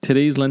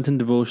Today's Lenten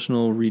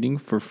Devotional reading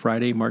for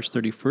Friday, March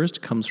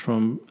 31st comes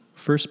from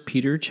 1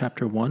 Peter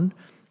chapter 1,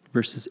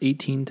 verses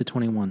 18 to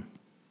 21.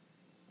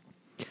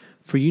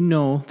 For you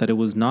know that it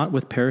was not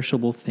with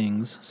perishable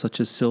things, such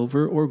as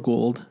silver or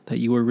gold, that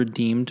you were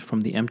redeemed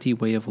from the empty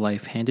way of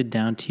life handed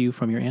down to you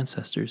from your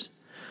ancestors,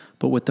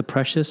 but with the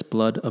precious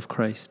blood of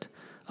Christ,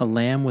 a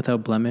lamb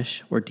without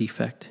blemish or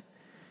defect.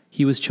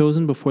 He was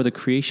chosen before the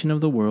creation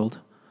of the world,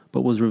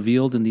 but was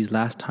revealed in these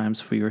last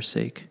times for your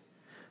sake.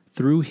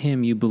 Through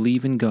him you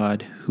believe in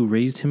God, who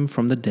raised him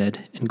from the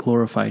dead and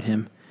glorified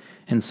him,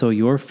 and so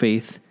your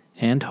faith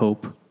and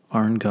hope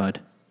are in God.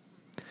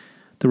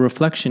 The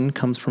reflection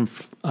comes from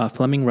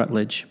Fleming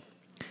Rutledge.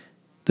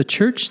 The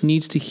Church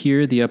needs to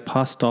hear the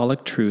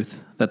apostolic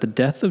truth that the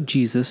death of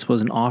Jesus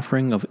was an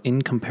offering of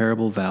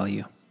incomparable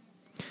value.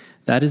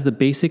 That is the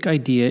basic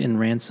idea in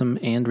ransom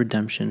and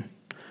redemption.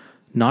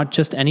 Not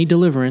just any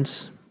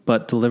deliverance,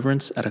 but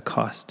deliverance at a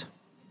cost.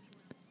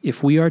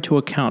 If we are to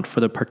account for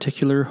the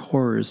particular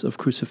horrors of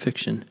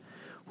crucifixion,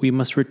 we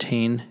must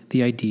retain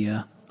the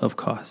idea of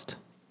cost.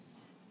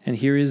 And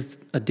here is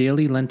a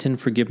daily Lenten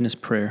forgiveness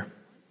prayer.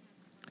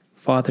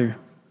 Father,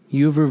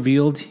 you have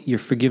revealed your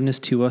forgiveness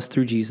to us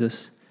through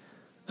Jesus,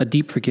 a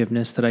deep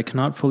forgiveness that I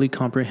cannot fully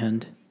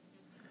comprehend.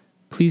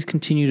 Please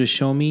continue to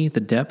show me the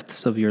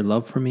depths of your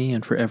love for me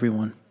and for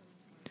everyone.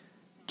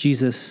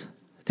 Jesus,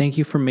 thank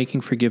you for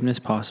making forgiveness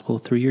possible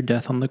through your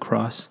death on the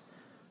cross,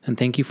 and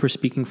thank you for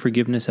speaking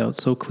forgiveness out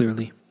so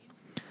clearly.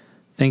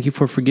 Thank you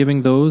for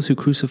forgiving those who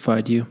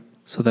crucified you,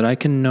 so that I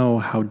can know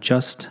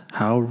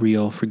how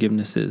real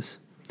forgiveness is.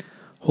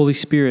 Holy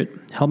Spirit,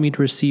 help me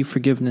to receive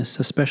forgiveness,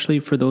 especially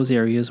for those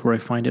areas where I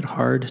find it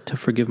hard to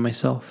forgive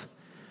myself.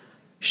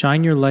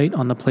 Shine your light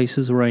on the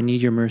places where I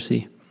need your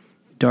mercy,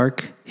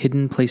 dark,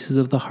 hidden places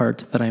of the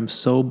heart that I am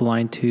so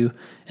blind to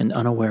and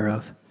unaware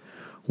of.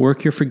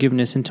 Work your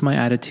forgiveness into my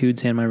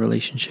attitudes and my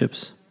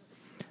relationships.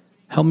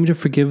 Help me to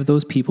forgive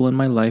those people in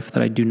my life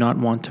that I do not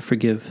want to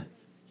forgive.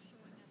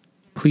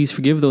 Please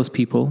forgive those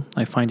people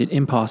I find it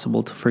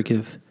impossible to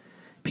forgive.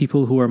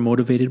 People who are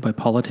motivated by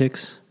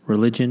politics,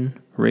 religion,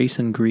 race,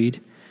 and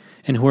greed,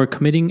 and who are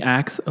committing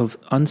acts of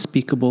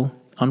unspeakable,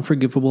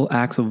 unforgivable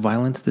acts of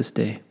violence this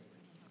day.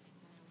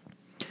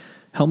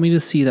 Help me to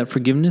see that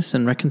forgiveness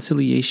and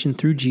reconciliation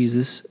through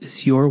Jesus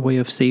is your way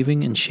of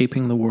saving and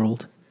shaping the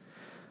world.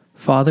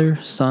 Father,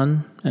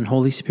 Son, and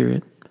Holy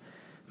Spirit,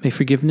 may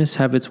forgiveness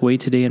have its way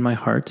today in my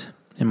heart,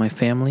 in my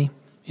family,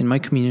 in my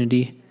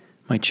community,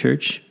 my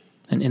church,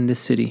 and in this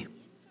city.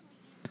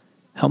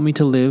 Help me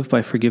to live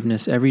by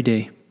forgiveness every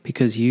day,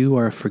 because you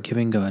are a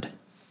forgiving God.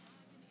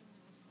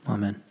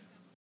 Amen.